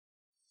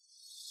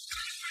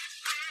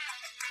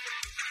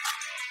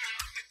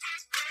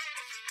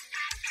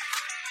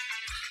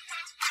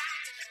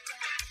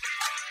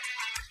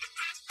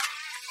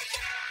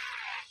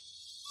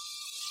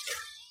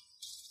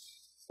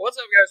What's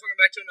up, guys? Welcome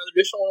back to another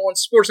edition of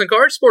 101 Sports and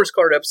Cards. Sports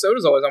Card episode.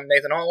 As always, I'm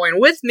Nathan Holloway, and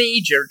with me,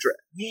 Jared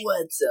Dredd.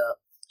 What's up?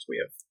 So we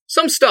have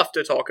some stuff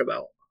to talk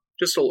about.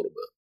 Just a little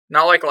bit.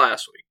 Not like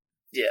last week.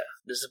 Yeah,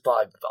 this is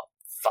probably about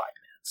 5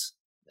 minutes.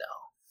 No.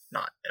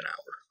 Not an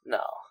hour.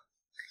 No.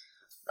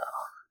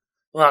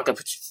 We're not going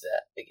to put you through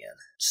that again.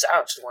 Shout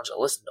out to the ones that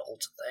listen to the whole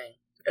thing.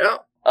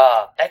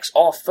 Yeah.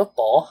 X-All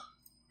Football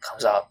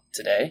comes out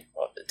today.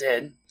 Well, it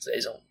did.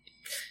 Today's on.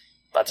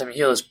 By the time you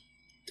hear this,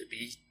 it'll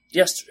be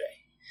yesterday.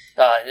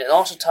 And it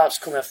also tops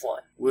Come F1.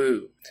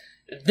 Woo.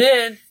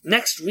 Then,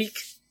 next week,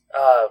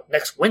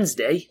 next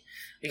Wednesday,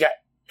 we got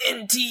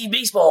NT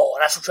Baseball,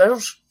 National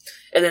Treasures,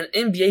 and then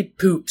NBA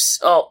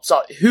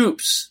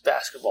Hoops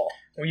Basketball.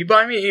 Will you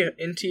buy me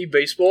NT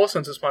Baseball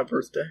since it's my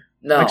birthday?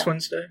 No. Next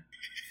Wednesday?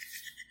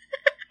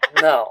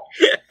 No.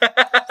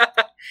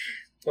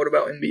 What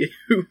about NBA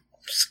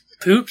Hoops?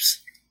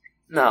 Poops?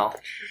 No.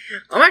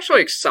 I'm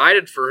actually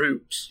excited for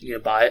Hoops. You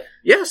gonna buy it?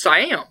 Yes, I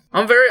am.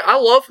 I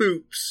love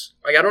Hoops.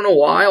 Like, I don't know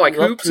why. Like,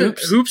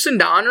 Hoops and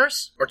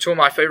Diners are two of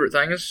my favorite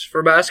things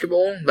for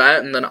basketball.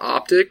 That and then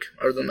Optic.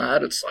 Other than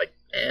that, it's like,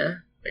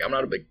 Like, I'm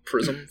not a big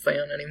Prism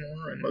fan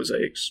anymore, and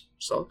Mosaics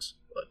sucks.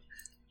 But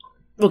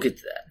we'll get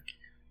to that.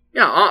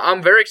 Yeah,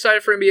 I'm very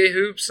excited for NBA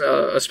Hoops,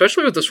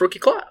 especially with this rookie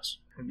class.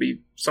 It'll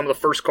be some of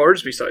the first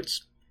cards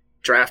besides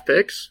draft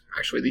picks.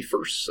 Actually, the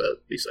first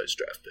set besides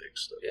draft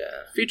picks.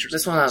 Features.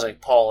 This one has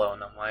like Paulo in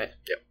them, right?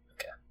 Yep.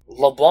 Okay.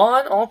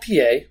 LeBron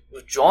All-PA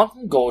was drawn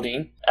from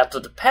Golding after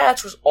the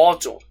patch was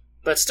altered,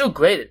 but still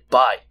graded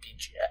by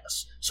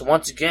BGS. So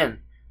once again,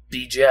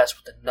 BGS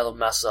with another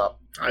mess up.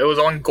 I was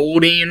on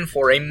Golding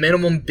for a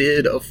minimum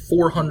bid of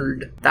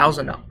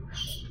 $400,000.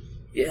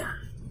 Yeah.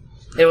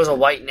 It was a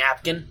white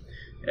napkin.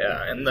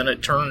 Yeah, and then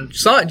it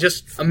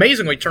just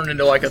amazingly turned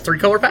into like a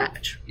 3-color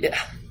patch.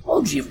 Yeah. Why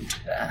would you even do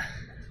that?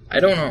 I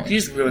don't know. He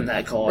just ruined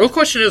that card. Real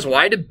question is,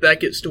 why did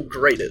Beckett still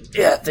grade it?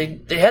 Yeah,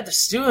 they had the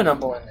serial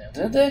number in there,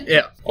 didn't they?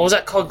 Yeah. Or was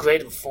that card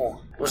graded before?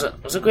 Was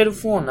it graded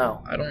before?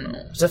 No. I don't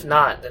know. Because if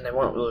not, then they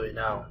won't really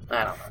know.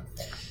 I don't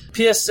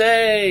know.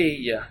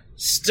 PSA,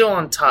 still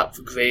on top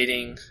for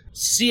grading.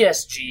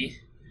 CSG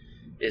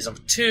is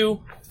number 2,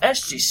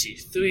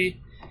 SGC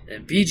 3,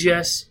 and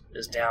BGS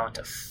is down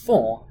to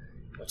 4,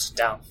 which is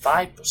down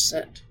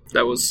 5%.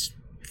 That was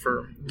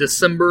for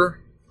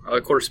December.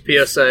 Of course,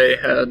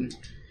 PSA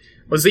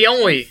was the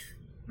only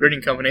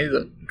grading company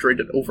that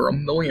graded over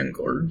 1 million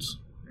cards,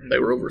 and they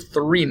were over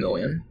 3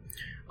 million,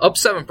 up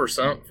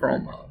 7%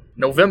 from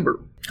November.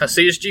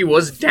 CSG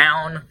was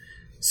down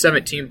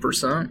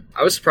 17%.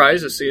 I was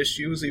surprised that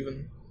CSG was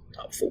even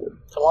top 4.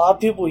 A lot of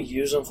people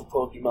use them for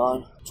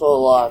Pokemon, so a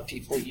lot of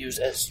people use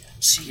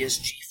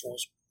CSG for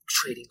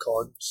trading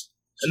cards.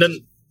 And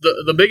then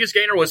the biggest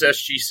gainer was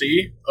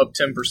SGC, up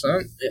 10%.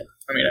 Yeah.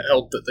 I mean, it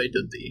helped that they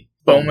did the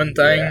Bowman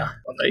thing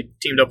when they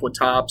teamed up with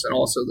Topps, and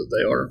also that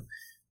they are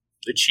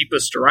the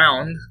cheapest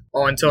around.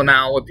 Well, until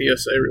now with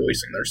PSA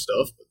releasing their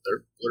stuff, but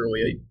they're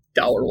literally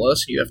 $1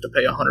 less. You have to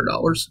pay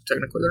 $100.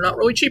 Technically, they're not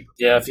really cheap.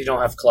 Yeah, if you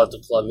don't have Club to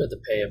Club, you have to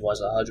pay $100.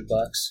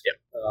 Yep.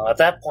 At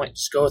that point,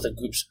 just go with a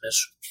group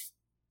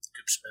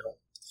submittal,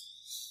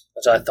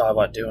 which I thought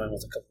about doing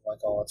with a couple of my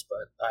cards,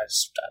 but I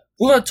stopped.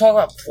 We're going to talk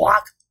about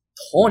Block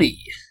Party.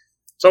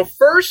 So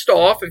first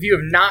off, if you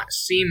have not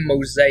seen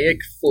Mosaic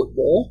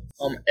Football,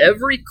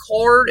 every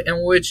card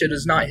in which it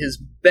is not his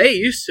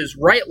base, his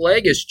right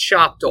leg is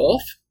chopped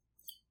off.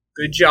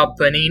 Good job,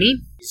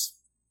 Panini. He's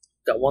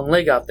got one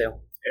leg out there.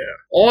 Yeah.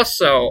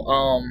 Also,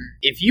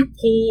 if you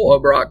pull a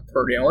Brock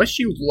Purdy, unless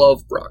you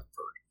love Brock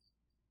Purdy,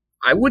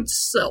 I would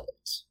sell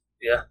it.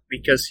 Yeah.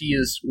 Because he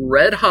is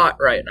red hot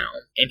right now,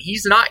 and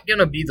he's not going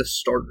to be the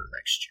starter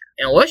next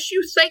year. Unless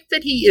you think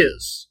that he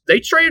is. They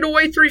traded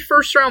away 3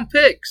 first-round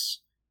picks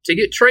to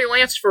get Trey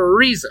Lance for a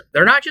reason.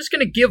 They're not just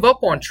going to give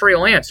up on Trey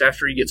Lance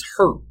after he gets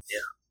hurt.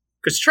 Yeah.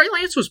 Because Trey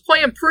Lance was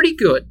playing pretty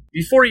good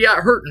before he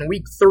got hurt in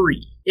week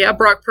 3. Yeah,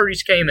 Brock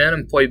Purdy's came in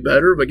and played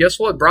better, but guess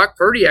what? Brock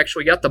Purdy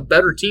actually got the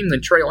better team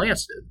than Trey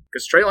Lance did.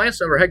 Because Trey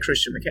Lance never had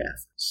Christian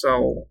McCaffrey.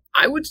 So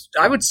I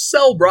would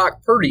sell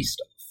Brock Purdy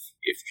stuff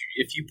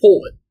if you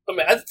pull it. I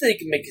mean, I think they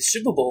can make a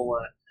Super Bowl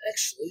run,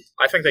 actually.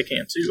 I think they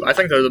can, too. I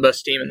think they're the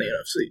best team in the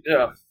NFC.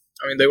 Yeah.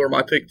 I mean, they were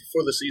my pick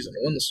before the season to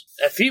win this.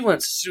 If he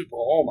wins the Super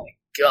Bowl, oh my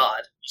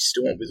God. He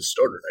still won't be the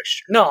starter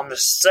next year. No, I'm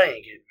just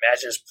saying. Can you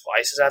imagine his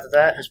prices after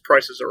that? His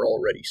prices are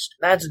already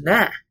stupid. Imagine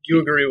that. Do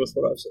you agree with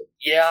what I've said?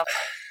 Yeah.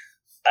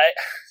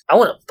 I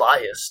want to buy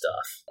his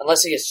stuff.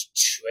 Unless he gets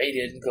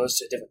traded and goes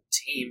to a different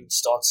team and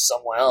starts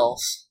somewhere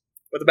else.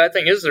 But the bad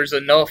thing is there's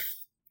enough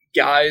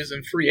guys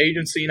in free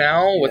agency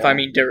now with,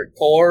 Derek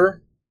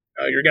Carr.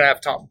 You're going to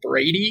have Tom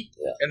Brady.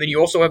 Yeah. And then you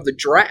also have the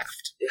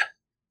draft. Yeah.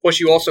 Plus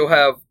you also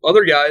have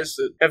other guys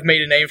that have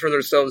made a name for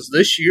themselves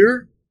this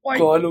year. Like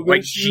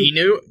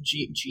Geno,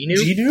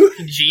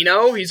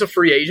 he's a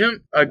free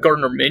agent.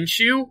 Gardner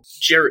Minshew,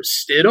 Jarrett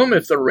Stidham,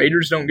 if the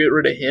Raiders don't get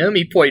rid of him.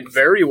 He played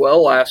very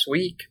well last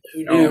week.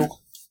 Who knew?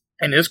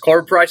 And his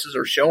card prices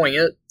are showing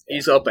it.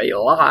 He's up a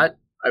lot.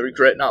 I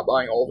regret not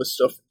buying all this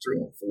stuff from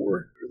 314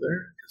 over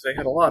there. because they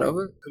had a lot of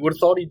it. Who would have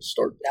thought he'd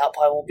start? Now it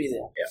probably won't be there.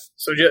 Yeah.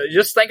 So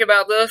just think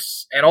about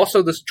this. And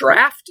also, this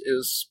draft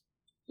is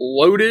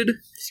loaded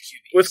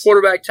with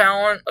quarterback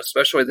talent,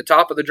 especially at the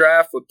top of the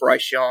draft with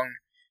Bryce Young,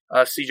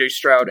 C.J.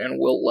 Stroud, and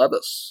Will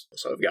Levis.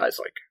 So have guys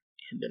like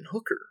Hendon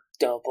Hooker.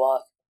 Don't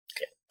block.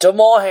 Okay.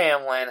 Damar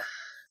Hamlin.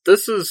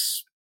 This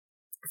is,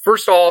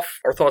 first off,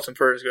 our thoughts and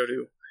prayers go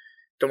to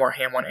Damar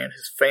Hamlin and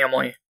his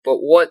family. But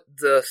what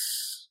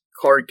this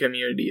card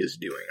community is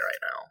doing right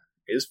now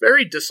is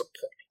very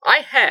disappointing. I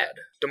had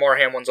Damar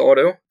Hamlin's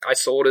auto. I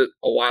sold it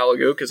a while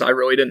ago because I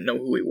really didn't know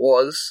who he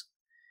was.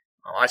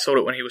 I sold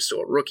it when he was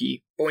still a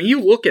rookie. But when you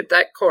look at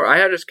that card, I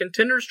had his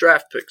Contenders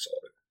draft picks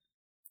auto.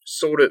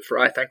 Sold it for,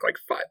 I think, like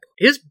 $5.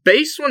 His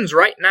base ones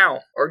right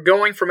now are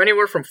going from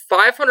anywhere from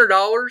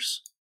 $500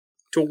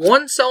 to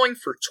one selling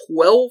for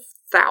 $12,000.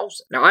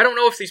 Now, I don't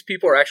know if these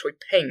people are actually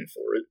paying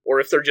for it or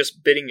if they're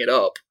just bidding it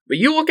up. But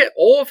you look at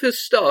all of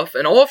his stuff,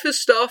 and all of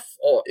his stuff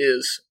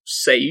is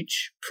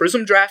Sage,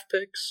 Prism draft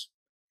picks,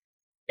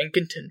 and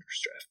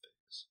Contenders draft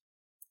picks.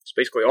 It's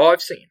basically all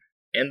I've seen.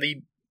 And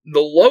the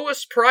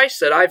lowest price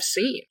that I've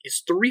seen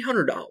is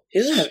 $300. He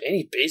doesn't have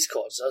any base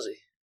cards, does he?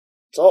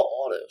 It's all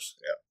autos.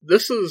 Yeah.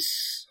 This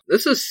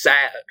is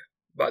sad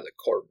by the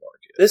card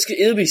market. This could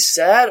either be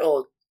sad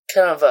or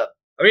kind of a...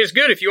 I mean, it's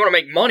good if you want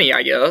to make money,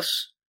 I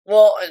guess.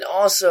 Well, and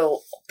also,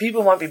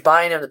 people might be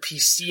buying him to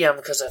PC him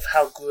because of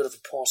how good of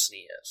a person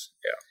he is.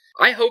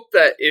 Yeah. I hope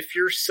that if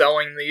you're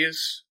selling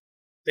these,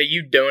 that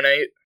you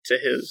donate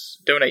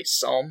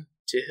some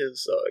to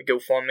his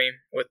GoFundMe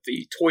with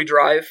the toy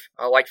drive,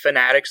 like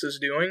Fanatics is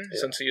doing,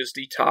 since he is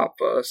the top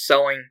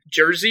selling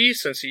jersey,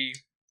 since he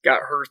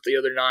got hurt the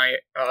other night.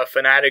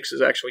 Fanatics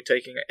is actually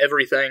taking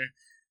everything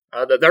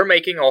that they're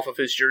making off of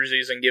his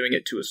jerseys and giving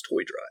it to his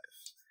toy drive.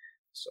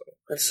 So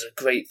this is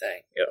a great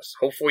thing. Yes.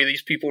 Hopefully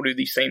these people do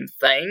the same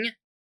thing,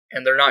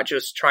 and they're not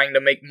just trying to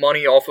make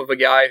money off of a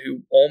guy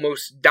who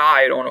almost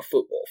died on a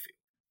football field.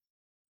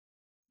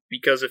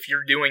 Because if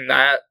you're doing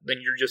that,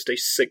 then you're just a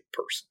sick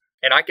person.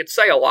 And I could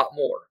say a lot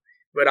more,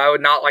 but I would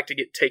not like to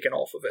get taken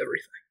off of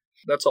everything.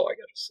 That's all I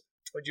got to say.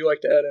 Would you like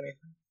to add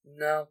anything?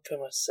 No,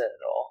 pretty much said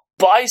it all.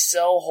 Buy,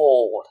 sell,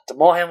 hold.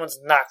 Damar Hamlin's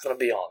not going to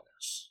be on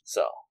this.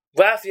 So,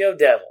 Rafael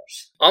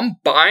Devils. I'm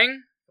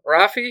buying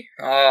Rafi.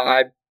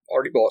 I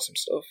already bought some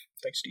stuff,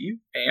 thanks to you.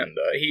 And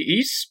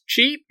he's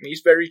cheap.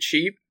 He's very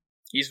cheap.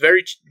 He's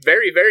very,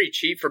 very, very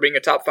cheap for being a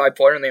top 5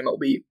 player in the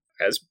MLB,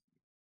 as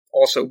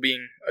also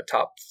being a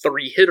top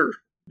 3 hitter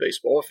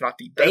baseball, if not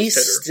the best hitter.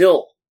 He's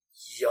still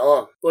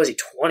young. What is he,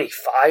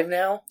 25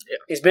 now? Yeah.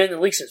 He's been in the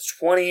league since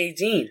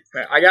 2018.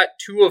 Man, I got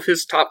 2 of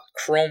his top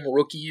Chrome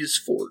rookies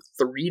for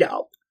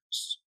 $3.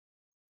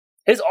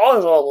 His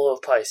autos are a little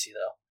pricey,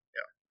 though.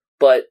 Yeah.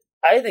 But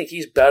I think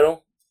he's better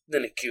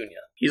than Acuna.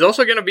 He's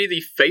also going to be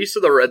the face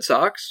of the Red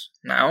Sox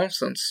now,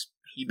 since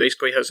he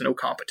basically has no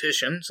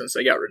competition, since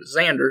they got rid of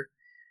Xander.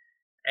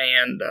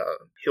 And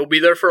he'll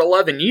be there for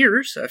 11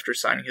 years after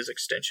signing his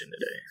extension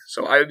today.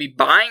 So I would be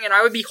buying and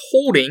I would be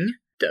holding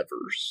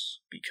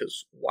Devers,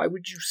 because why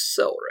would you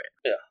sell right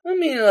now? Yeah. I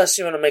mean, unless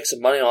you want to make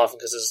some money off him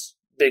because it's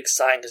a big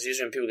sign, because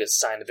usually when people get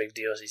signed to big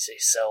deals, they say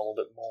sell a little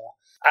bit more.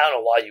 I don't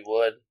know why you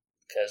would,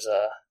 because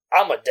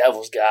I'm a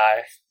Devils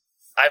guy.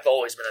 I've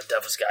always been a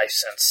Devils guy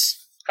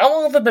since... How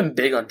long have I been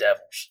big on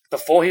Devils?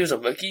 Before he was a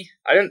rookie?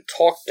 I didn't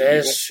talk to you.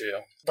 That's true.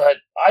 But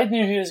I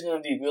knew he was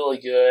going to be really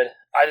good.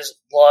 I just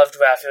loved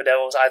Rafael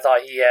Devils. I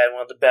thought he had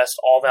one of the best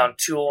all-round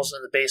tools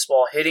in the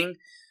baseball. Hitting,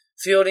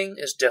 fielding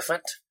is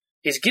different.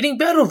 He's getting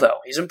better, though.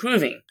 He's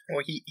improving.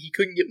 Well, he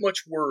couldn't get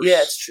much worse.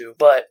 Yeah, it's true.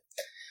 But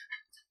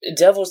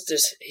Devils,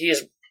 he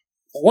is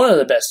one of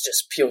the best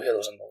just pure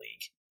hitters in the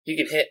league. He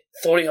can hit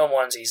 30 home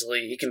runs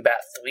easily. He can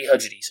bat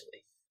 300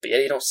 easily. But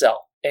yet he don't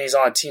sell. And he's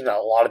on a team that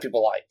a lot of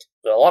people like.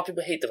 But a lot of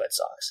people hate the Red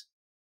Sox.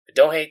 But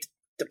don't hate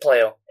the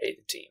player, hate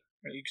the team.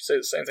 You could say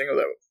the same thing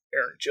about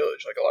Aaron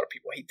Judge. Like, a lot of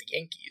people hate the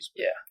Yankees.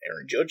 But yeah.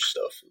 Aaron Judge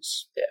stuff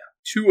is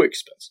too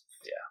expensive.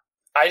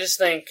 Yeah. I just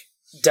think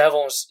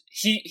Devils,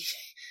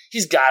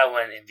 he's got to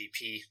win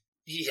MVP.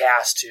 He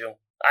has to.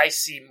 I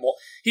see more.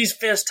 He's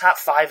finished top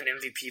 5 in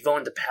MVP though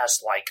in the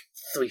past,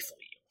 3-4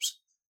 years.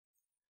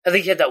 I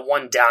think he had that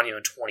one down year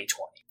in 2020.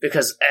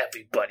 Because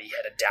everybody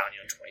had a down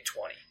year in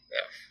 2020. Yeah.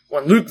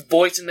 When Luke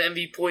Voigt's in the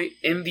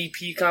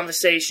MVP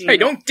conversation... Hey,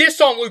 don't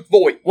diss on Luke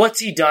Voigt. What's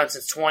he done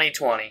since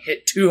 2020?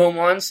 Hit 2 home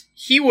runs?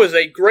 He was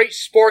a great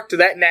spark to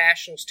that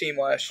Nationals team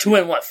last year.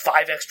 2 and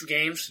 5 extra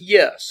games?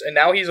 Yes, and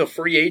now he's a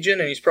free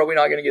agent, and he's probably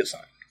not going to get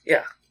signed.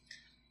 Yeah.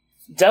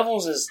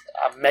 Devils is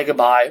a mega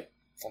buy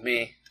for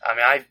me. I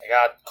mean, I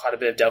got quite a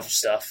bit of Devils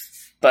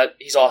stuff, but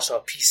he's also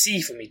a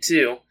PC for me,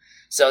 too.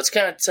 So it's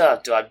kind of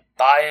tough. Do I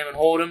buy him and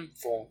hold him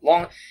for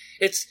long?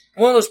 It's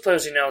one of those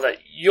players, that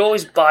you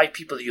always buy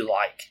people that you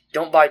like.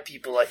 Don't buy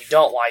people that you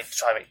don't like to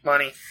try to make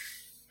money.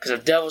 Because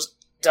if Devils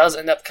does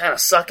end up kind of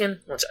sucking,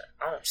 which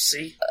I don't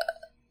see,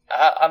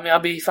 I'll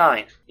be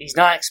fine. He's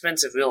not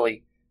expensive,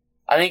 really.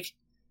 I think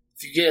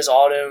if you get his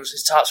autos,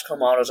 his top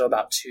scrum autos are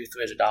about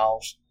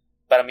 $200-$300.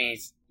 But,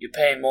 if you're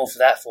paying more for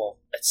that for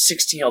a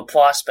 16-year-old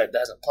prospect that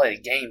hasn't played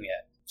a game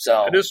yet.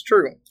 So it is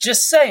true.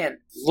 Just saying,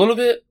 a little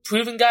bit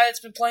proven guy that's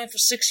been playing for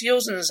 6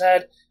 years and has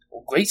had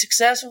great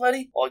success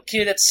already, or a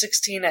kid that's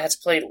 16 that has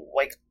played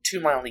like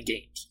 2 minor league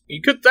games.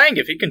 You could think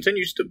if he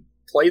continues to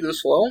play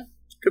this well,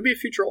 could be a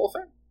future Hall of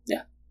Fame.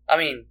 Yeah, I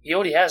mean, he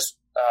already has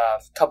a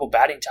couple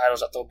batting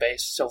titles at third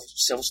base,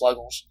 Silver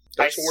Sluggles.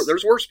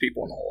 There's worse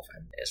people in the Hall of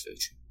Fame. That's very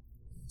true.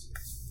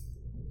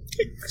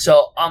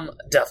 So I'm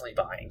definitely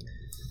buying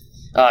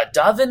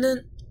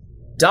Donovan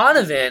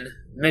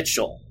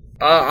Mitchell.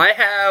 I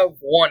have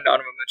one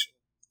Donovan Mitchell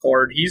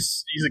card.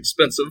 He's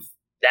expensive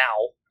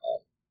Now,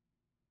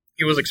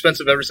 He was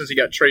expensive ever since he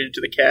got traded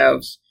to the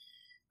Cavs.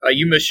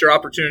 You missed your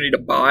opportunity to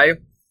buy.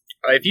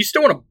 If you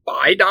still want to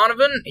buy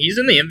Donovan, he's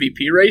in the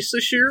MVP race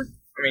this year.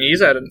 I mean,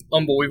 he's had an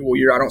unbelievable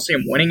year. I don't see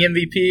him winning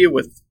MVP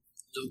with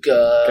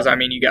Luka. Because, I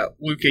mean, you got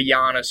Luka,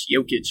 Giannis,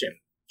 Jokic, and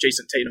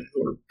Jason Tatum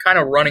who are kind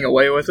of running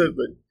away with it.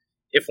 But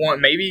if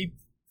maybe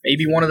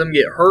one of them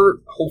get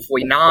hurt,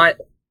 hopefully not.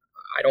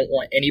 I don't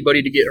want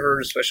anybody to get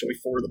hurt, especially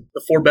for the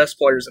 4 best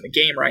players in the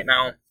game right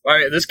now. I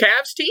mean, this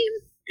Cavs team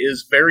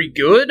is very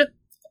good.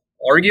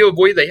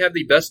 Arguably, they have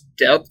the best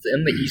depth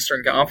in the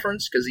Eastern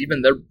Conference because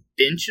even their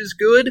bench is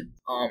good,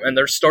 and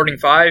their starting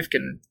 5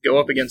 can go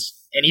up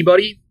against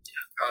anybody.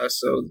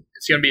 So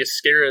it's going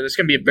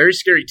to be a very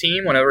scary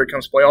team whenever it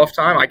comes playoff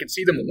time. I could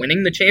see them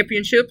winning the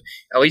championship,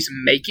 at least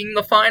making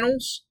the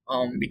finals,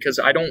 because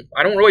I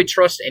don't really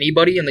trust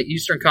anybody in the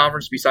Eastern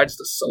Conference besides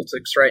the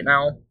Celtics right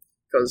now.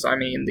 Because, I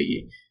mean,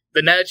 the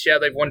Nets, yeah,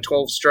 they've won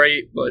 12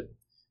 straight, but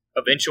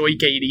eventually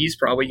KD's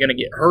probably going to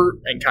get hurt,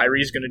 and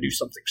Kyrie's going to do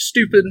something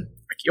stupid,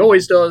 like he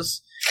always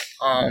does.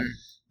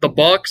 The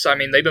Bucks, I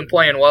mean, they've been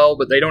playing well,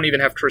 but they don't even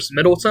have Chris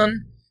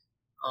Middleton.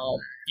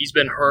 He's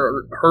been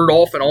hurt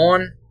off and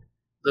on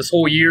this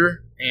whole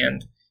year,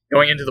 and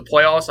going into the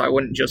playoffs, I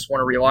wouldn't just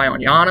want to rely on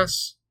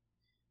Giannis.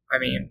 I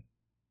mean,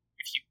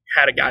 if you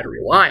had a guy to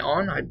rely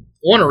on, I'd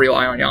want to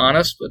rely on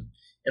Giannis, but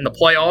in the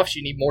playoffs,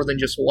 you need more than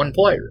just one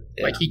player.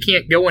 Yeah. Like, he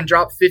can't go and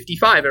drop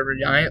 55 every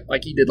night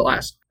like he did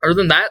last. Other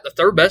than that, the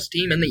 3rd best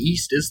team in the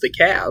East is the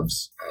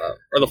Cavs,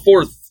 or the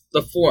 4th.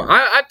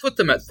 I put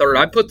them at 3rd.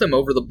 I put them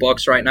over the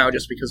Bucks right now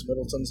just because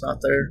Middleton's not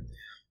there.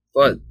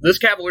 But this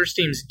Cavaliers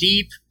team's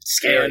deep,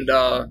 and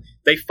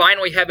they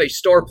finally have a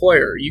star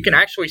player. You can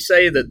actually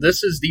say that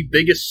this is the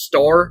biggest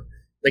star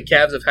the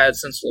Cavs have had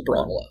since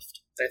LeBron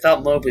left. I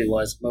thought Mobley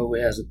was.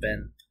 Mobley hasn't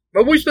been.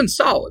 Mobley's been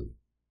solid.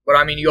 But,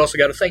 I mean, you also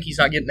got to think he's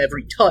not getting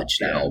every touch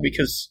now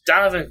because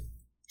Donovan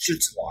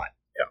shoots a lot.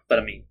 Yeah. But,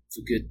 I mean, for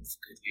good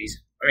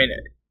reason. I mean,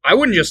 I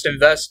wouldn't just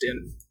invest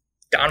in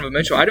Donovan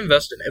Mitchell. I'd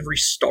invest in every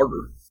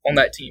starter on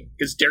that team.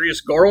 Because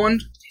Darius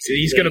Garland,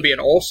 he's going to be an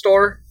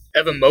all-star.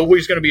 Evan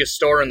Mobley's going to be a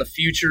star in the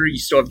future. You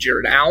still have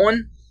Jared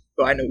Allen,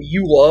 who I know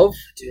you love.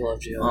 I do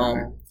love Jared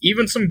Allen.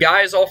 Even some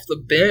guys off the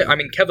bench. I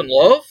mean, Kevin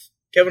Love.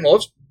 Kevin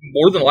Love's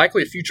more than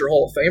likely a future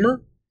Hall of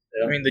Famer.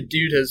 Yeah. I mean, the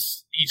dude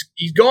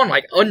he's gone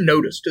like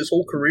unnoticed his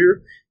whole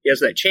career. He has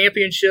that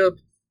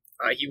championship.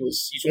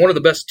 He's one of the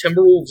best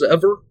Timberwolves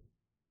ever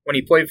when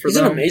he played for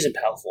them. He's an amazing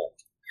power forward.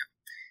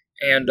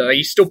 And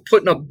he's still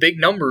putting up big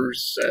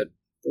numbers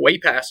way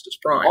past his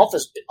prime. Off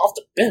the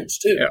bench,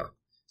 too. Yeah.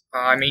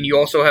 I mean, you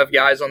also have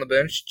guys on the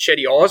bench.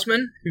 Chetty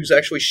Osman, who's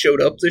actually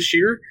showed up this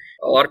year.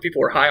 A lot of people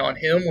were high on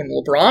him when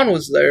LeBron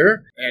was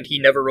there, and he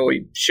never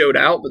really showed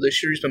out. But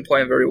this year he's been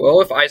playing very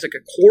well. If Isaac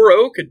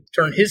Okoro could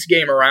turn his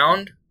game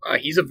around,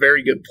 he's a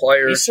very good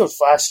player. He's so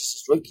fast as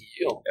his rookie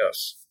year.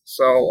 Yes.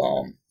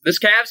 So, this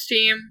Cavs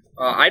team,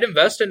 I'd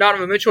invest in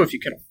Donovan Mitchell if you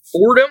can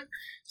afford him.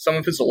 Some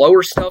of his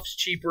lower stuff's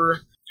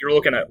cheaper. You're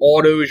looking at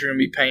autos, you're going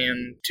to be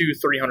paying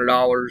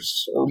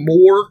 $200-$300 or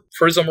more.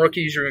 Prism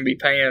rookies, you're going to be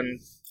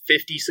paying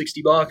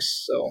 $50-$60.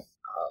 So,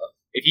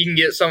 if you can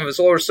get some of his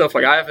lower stuff,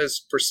 like I have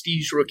his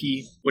Prestige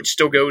rookie, which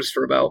still goes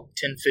for about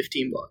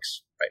 $10-$15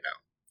 right now.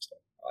 So,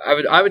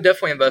 I would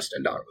definitely invest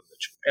in Donovan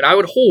Mitchell. And I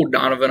would hold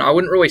Donovan. I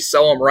wouldn't really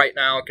sell him right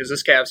now because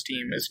this Cavs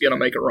team is going to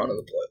make a run in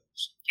the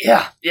playoffs.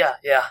 Yeah,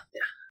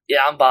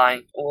 I'm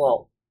buying.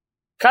 Well,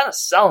 kind of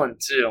selling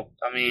too.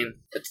 I mean,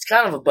 it's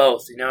kind of a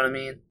both, you know what I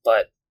mean?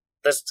 But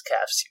this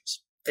Cavs team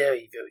is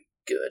very, very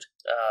good.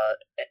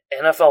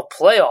 NFL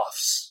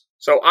playoffs.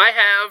 So I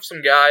have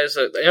some guys.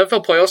 The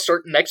NFL playoffs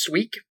start next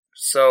week.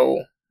 So,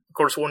 of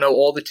course, we'll know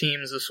all the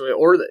teams this week.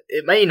 Or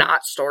it may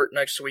not start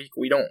next week.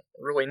 We don't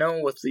really know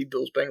with the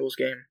Bills-Bengals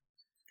game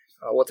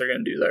what they're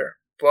going to do there.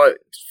 But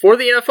for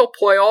the NFL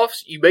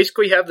playoffs, you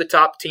basically have the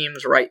top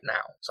teams right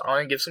now. So I'm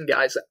going to give some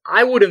guys that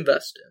I would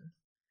invest in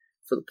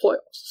for the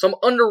playoffs. Some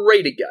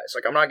underrated guys.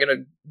 Like, I'm not going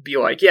to be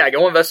like, yeah,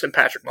 go invest in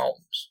Patrick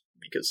Mahomes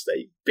because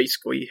they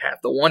basically have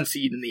the 1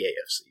 seed in the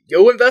AFC.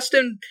 Go invest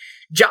in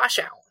Josh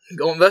Allen.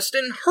 Go invest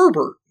in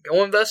Herbert.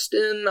 Go invest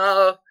in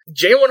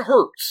Jalen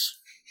Hurts.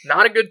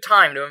 Not a good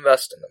time to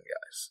invest in them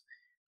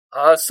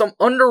guys. Some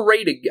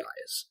underrated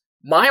guys.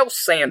 Miles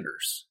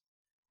Sanders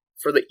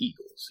for the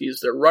Eagles. He's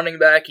their running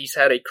back. He's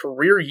had a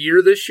career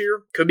year this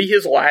year. Could be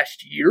his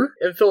last year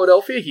in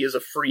Philadelphia. He is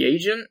a free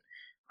agent.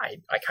 I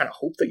kind of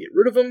hope they get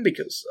rid of him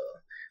because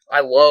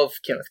I love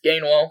Kenneth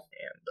Gainwell,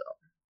 and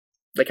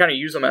they kind of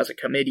use him as a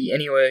committee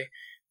anyway.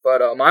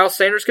 But Miles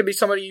Sanders could be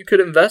somebody you could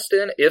invest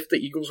in if the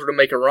Eagles were to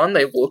make a run.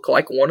 They look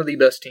like one of the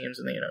best teams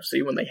in the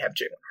NFC when they have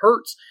Jalen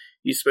Hurts.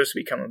 He's supposed to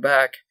be coming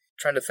back.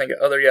 Trying to think of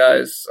other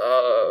guys.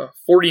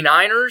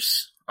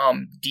 49ers.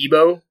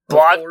 Debo.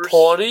 Black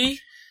Purdy?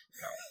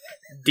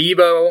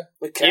 Debo.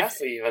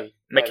 McCaffrey even.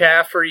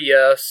 McCaffrey,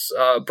 yes.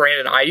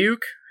 Brandon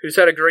Ayuk, who's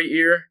had a great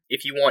year.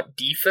 If you want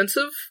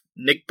defensive,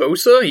 Nick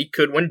Bosa, he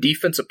could win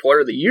Defensive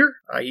Player of the Year.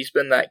 He's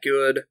been that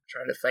good.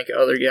 Trying to think of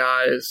other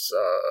guys.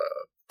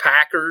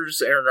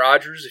 Packers, Aaron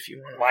Rodgers, if you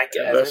want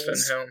to invest in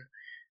him.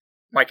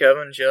 Mike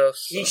Evans,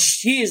 yes.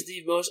 He is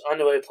the most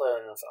underrated player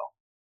in the NFL.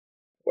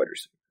 Wide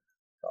receiver,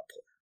 not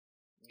player.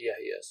 Yeah,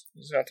 he is.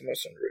 He's not the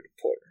most underrated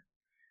player.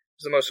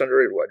 He's the most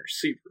underrated wide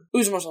receiver.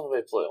 Who's the most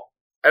underrated player?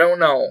 I don't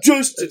know.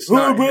 Justin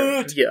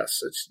Herbert! Yes,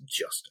 it's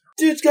Justin.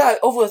 Dude's got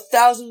over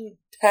 1,000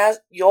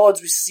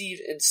 yards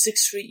received in 6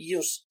 straight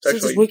years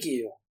since his rookie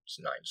year. It's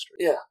 9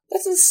 straight. Yeah,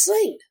 that's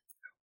insane.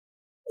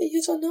 He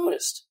gets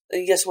unnoticed.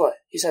 And guess what?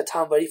 He's had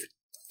Tom Brady for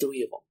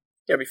 3 of them.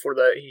 Yeah, before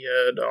that he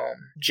had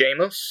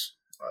Jameis,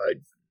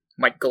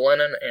 Mike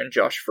Glennon, and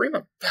Josh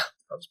Freeman.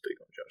 I was big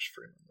on Josh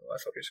Freeman, though. I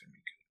thought he was going to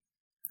be good.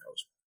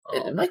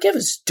 And Mike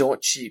Evans is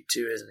don't cheap,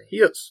 too, isn't he?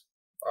 He is.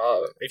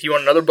 If you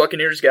want another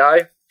Buccaneers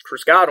guy,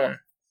 Chris Godwin.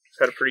 He's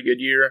had a pretty good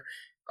year.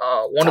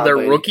 One of their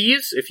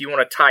rookies, if you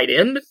want a tight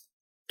end,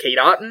 Kate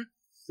Otten,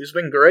 who's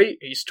been great.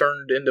 He's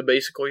turned into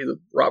basically the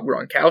Rob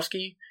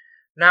Gronkowski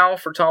now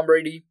for Tom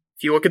Brady.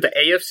 If you look at the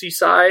AFC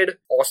side,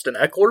 Austin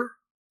Eckler.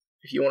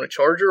 If you want a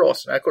Charger,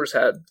 Austin Eckler's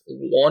had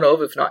one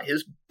of, if not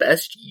his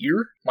best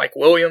year. Mike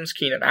Williams,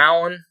 Keenan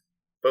Allen,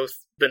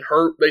 both been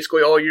hurt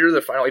basically all year.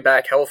 They're finally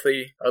back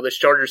healthy. This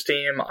Chargers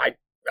team,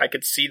 I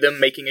could see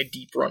them making a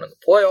deep run in the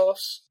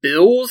playoffs.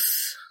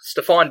 Bills,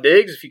 Stephon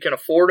Diggs, if you can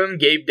afford him.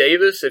 Gabe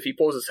Davis, if he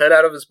pulls his head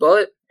out of his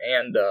butt.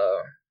 And,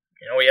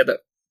 he had that,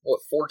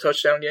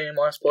 4-touchdown game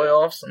last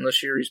playoffs. And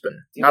this year he's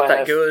been not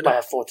that good. Might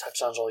have 4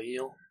 touchdowns all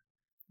year.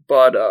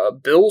 But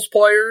Bills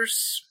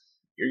players,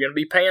 you're going to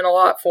be paying a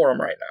lot for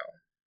them right now.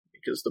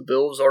 Because the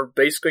Bills are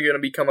basically going to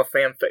become a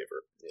fan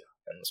favorite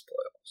in this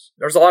playoffs.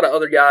 There's a lot of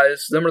other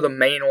guys. Them are the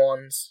main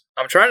ones.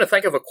 I'm trying to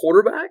think of a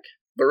quarterback.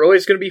 But really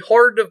it's going to be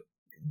hard to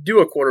do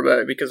a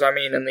quarterback. Because,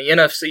 in the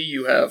NFC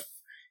you have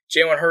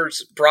Jalen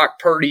Hurts, Brock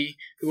Purdy.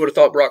 Who would have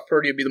thought Brock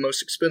Purdy would be the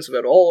most expensive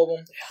out of all of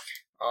them?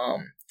 Yeah.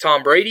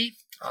 Tom Brady.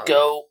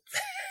 Go.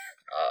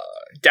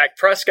 Dak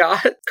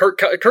Prescott.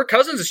 Kirk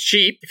Cousins is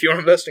cheap. If you want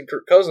to invest in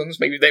Kirk Cousins,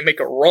 maybe they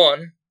make a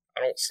run. I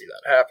don't see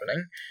that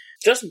happening.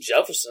 Justin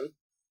Jefferson.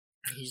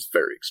 He's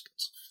very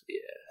expensive.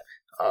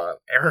 Yeah.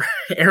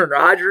 Aaron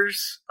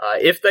Rodgers.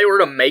 If they were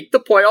to make the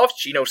playoffs,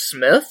 Geno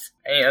Smith.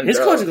 And his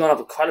cards have gone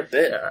up quite a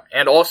bit.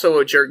 And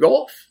also Jared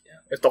Goff. Yeah.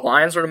 If the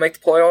Lions were to make the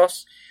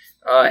playoffs.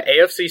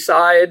 AFC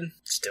side.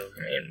 Still.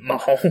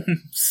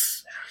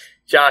 Mahomes.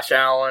 Josh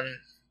Allen.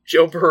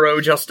 Joe Burrow.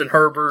 Justin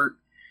Herbert.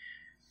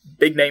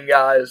 Big name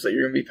guys that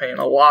you're going to be paying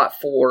a lot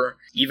for.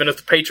 Even if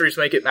the Patriots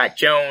make it, Mac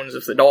Jones.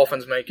 If the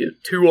Dolphins make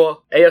it, Tua.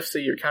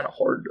 AFC, you're kind of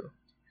hard to.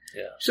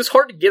 Yeah. It's just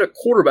hard to get a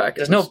quarterback.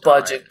 There's no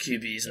budget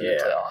QBs in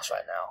the playoffs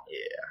right now.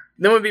 Yeah.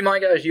 Then would be my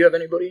guys. Do you have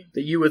anybody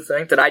that you would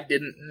think that I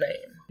didn't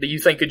name that you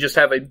think could just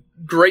have a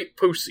great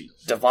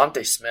postseason?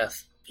 Devontae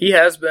Smith. He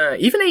has been.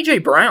 Even A.J.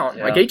 Brown.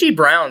 Yeah. Like, A.J.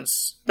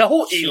 Brown's... The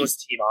whole Eagles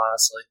team,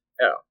 honestly.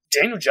 Yeah.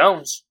 Daniel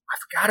Jones. I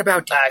forgot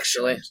about Daniel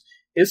actually. Jones.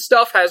 His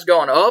stuff has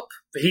gone up.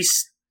 But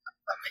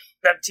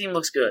that team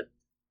looks good.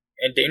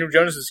 And Daniel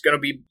Jones is going to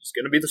be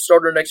the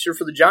starter next year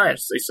for the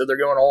Giants. They said they're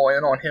going all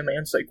in on him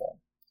and Saquon.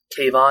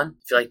 Kayvon,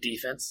 if you like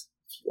defense.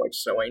 If you like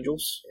Snow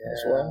Angels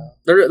as well.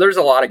 There's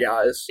a lot of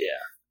guys. Yeah.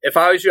 If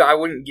I was you, I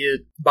wouldn't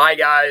buy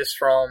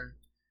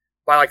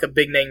like the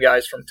big name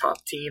guys from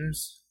top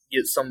teams.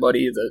 Get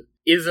somebody that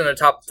isn't a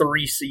top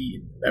 3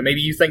 seed that maybe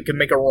you think could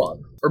make a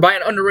run. Or buy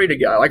an underrated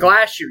guy. Like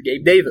last year,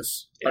 Gabe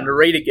Davis,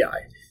 underrated guy.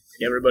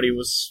 And everybody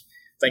was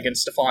thinking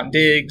Stephon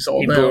Diggs, all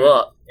that. He blew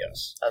up.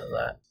 Yes. Out of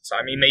that. So,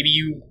 maybe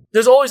you...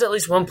 There's always at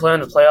least one player in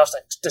the playoffs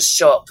that just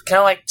show up. Kind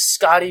of like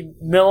Scotty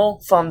Miller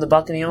from the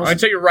Buccaneers. I can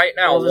tell you right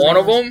now, one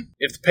of them,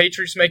 if the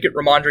Patriots make it,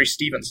 Ramondre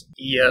Stevenson.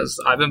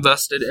 I've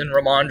invested in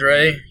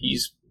Ramondre.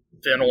 He's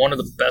been one of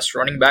the best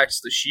running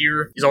backs this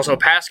year. He's also a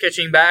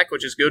pass-catching back,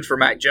 which is good for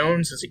Mac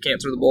Jones since he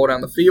can't throw the ball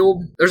down the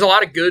field. There's a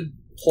lot of good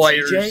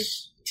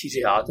players.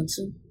 TJ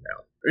Hawkinson?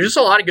 Yeah. There's just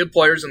a lot of good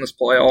players in this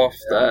playoff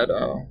that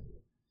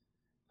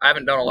I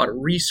haven't done a lot of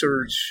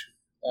research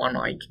on,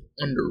 like,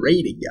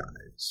 underrated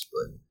guys.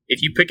 But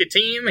if you pick a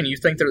team and you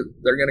think they're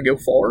going to go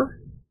far,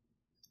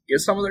 get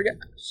some of their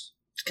guys.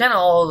 It's kind of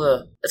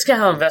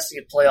how investing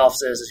in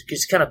playoffs is. You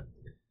just kind of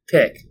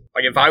pick.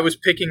 Like, if I was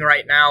picking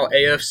right now,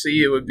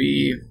 AFC, it would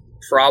be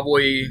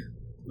probably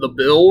the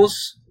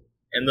Bills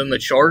and then the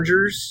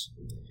Chargers.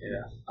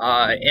 Yeah.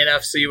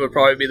 NFC would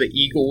probably be the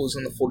Eagles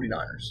and the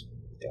 49ers.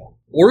 Yeah.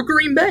 Or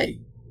Green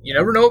Bay. You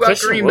never know about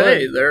Green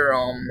Bay. They're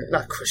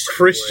not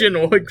Christian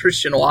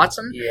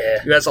Watson. Yeah.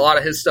 Who has a lot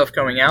of his stuff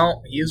coming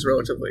out. He is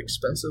relatively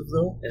expensive,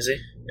 though. Is he?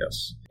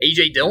 Yes.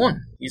 A.J.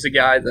 Dillon. He's a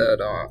guy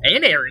that...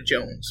 and Aaron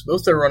Jones.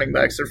 Both their running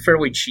backs. They're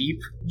fairly cheap.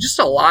 Just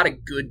a lot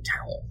of good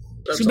talent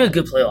It's going to be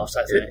a good playoffs,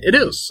 I think. It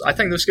is. I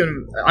think this is going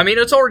to... I mean,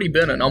 it's already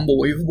been an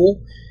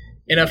unbelievable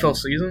NFL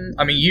season.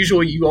 I mean,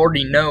 usually you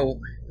already know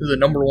who the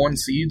number one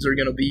seeds are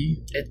going to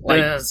be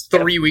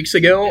 3 weeks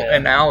ago,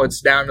 and now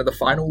it's down to the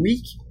final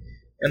week.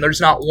 And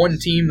there's not one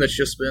team that's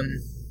just been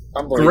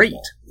great.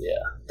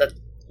 Yeah.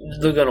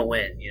 They're going to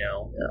win, you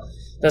know. Yeah.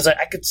 Because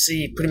I could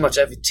see pretty much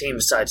every team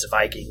besides the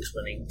Vikings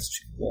winning the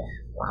Super Bowl.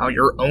 Wow,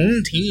 your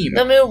own team.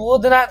 I mean, well,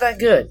 they're not that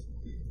good.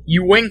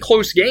 You win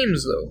close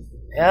games, though.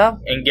 Yeah.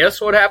 And guess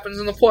what happens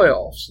in the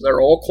playoffs? They're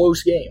all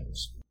close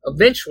games.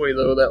 Eventually,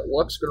 though, that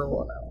luck's going to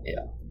run out.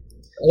 Yeah.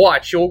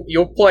 Watch,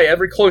 you'll play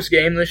every close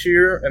game this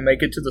year and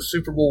make it to the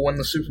Super Bowl, win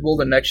the Super Bowl.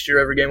 The next year,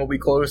 every game will be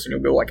close, and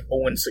you'll go like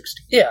 0-16.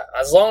 Yeah,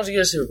 as long as you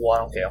get a Super Bowl, I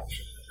don't care.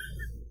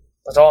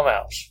 That's all that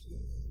matters.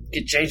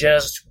 Get JJ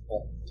as a Super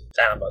Bowl.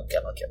 I don't care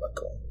about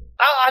Cole.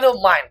 I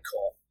don't mind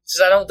Cole,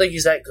 since I don't think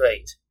he's that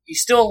great.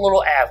 He's still a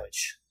little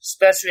average,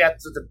 especially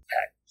after the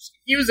Packers.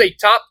 He was a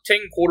top 10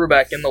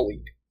 quarterback in the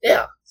league.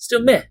 Yeah,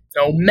 still meh.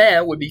 No,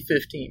 meh would be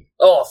 15.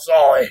 Oh,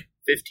 sorry.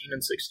 15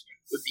 and 16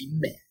 would be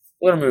meh.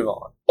 We're going to move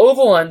on.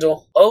 Over-under,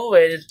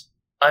 overrated,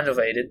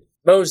 underrated,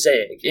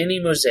 mosaic, any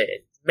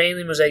mosaic,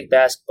 mainly mosaic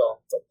basketball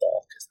and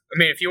football. I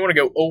mean, if you want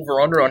to go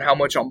over-under on how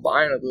much I'm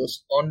buying of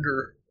this,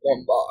 under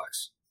one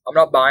box. I'm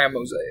not buying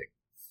mosaic.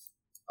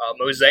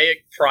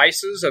 Mosaic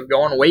prices have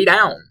gone way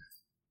down.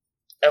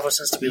 Ever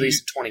since the release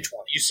in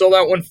 2020. You saw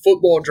that when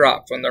football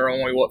dropped, when they're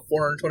only, $425?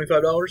 Something like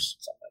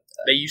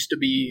that. They used to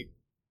be,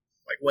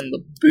 like, when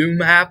the boom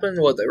happened,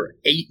 they were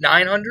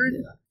 $800-900?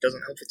 Yeah.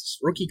 Doesn't help with this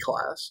rookie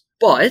class.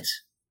 But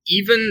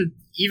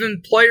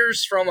even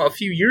players from a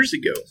few years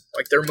ago,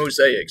 like their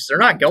mosaics, they're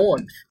not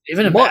going.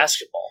 Even in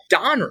basketball.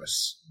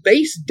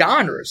 Base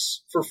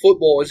Donruss for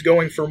football is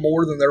going for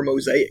more than their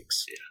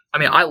mosaics. Yeah. I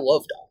mean, I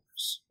love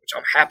Donruss, which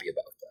I'm happy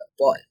about that.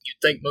 But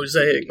you'd think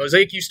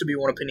Mosaic used to be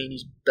one of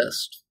Panini's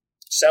best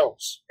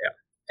sells. Yeah.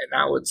 And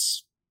now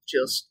it's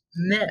just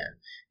meh.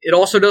 It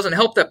also doesn't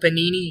help that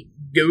Panini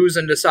goes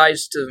and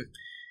decides to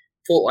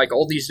put like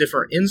all these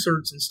different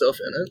inserts and stuff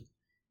in it.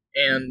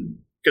 And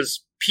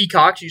because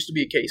Peacocks used to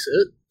be a case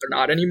hit, they're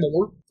not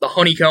anymore. The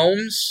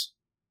honeycombs,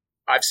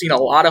 I've seen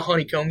a lot of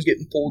honeycombs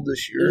getting pulled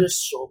this year. It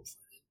is so funny.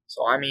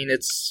 So I mean,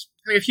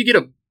 if you get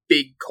a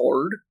big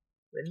card,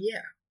 then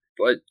yeah.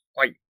 But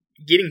like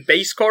getting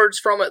base cards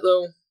from it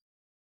though,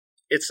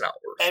 it's not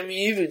worth it. I mean,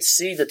 you even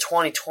see the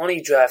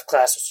 2020 draft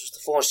class, which was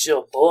the Forest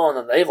Shield Bull, and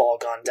then they've all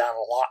gone down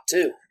a lot,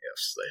 too.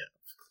 Yes, they have.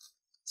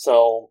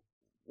 So,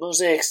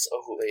 Mosaic's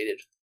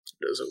overrated.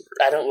 It is overrated.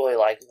 I don't really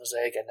like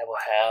Mosaic. I never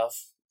have.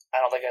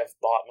 I don't think I've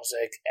bought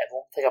Mosaic ever.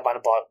 I think I might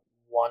have bought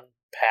one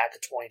pack of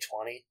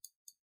 2020.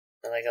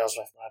 I think that was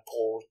when I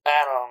pulled.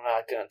 I'm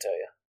not going to tell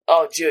you.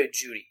 Oh, Jerry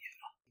Judy.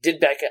 Did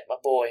Beckett, my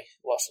boy.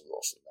 Russell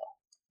Wilson, though.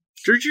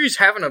 Jerry Judy's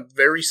having a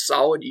very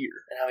solid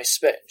year. And how he's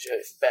spitting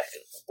Jerry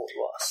Beckett, my boy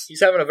Russ. He's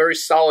having a very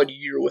solid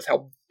year with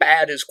how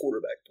bad his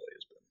quarterback play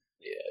has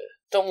been. Yeah.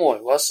 Don't worry,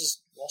 Russ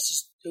is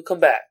he'll come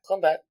back.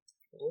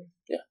 Really?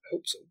 Yeah. I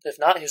hope so. If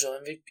not, he's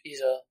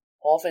a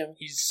Hall of Famer.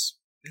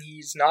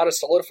 He's not a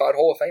solidified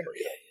Hall of Famer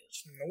yet. Yeah, he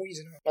is. No,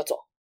 he's not. That's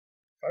all.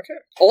 Okay.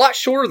 A lot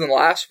shorter than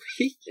last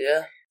week.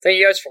 Yeah. Thank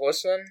you guys for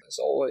listening. As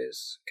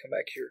always, come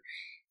back here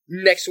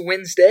next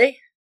Wednesday.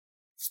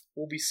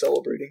 We'll be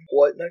celebrating.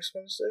 What next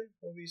Wednesday?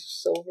 We'll be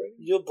celebrating?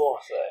 Your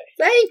birthday.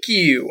 Thank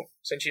you!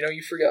 Since you know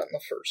you've forgotten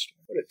the first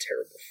one. What a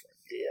terrible friend.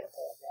 Yeah.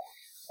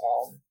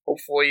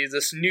 Hopefully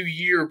this new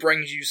year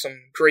brings you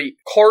some great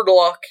card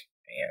luck,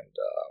 and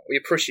we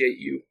appreciate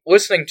you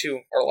listening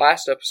to our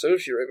last episode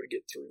if you're able to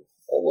get through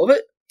all of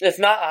it. If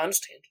not, I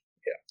understand.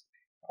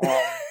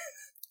 Yeah.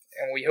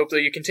 And we hope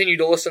that you continue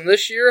to listen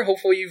this year.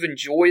 Hopefully you've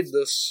enjoyed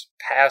this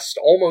past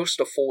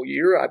almost a full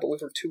year. I believe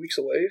we're 2 weeks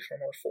away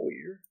from our full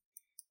year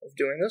of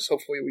doing this.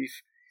 Hopefully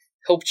we've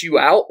helped you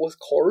out with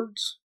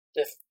cards.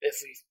 If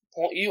we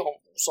want you, I'm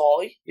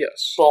sorry.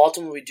 Yes. But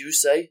ultimately we do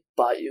say,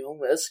 buy at your own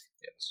risk.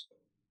 Yes.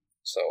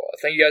 So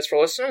thank you guys for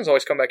listening. As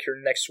always, come back here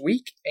next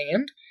week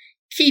and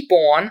keep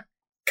on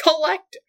collecting.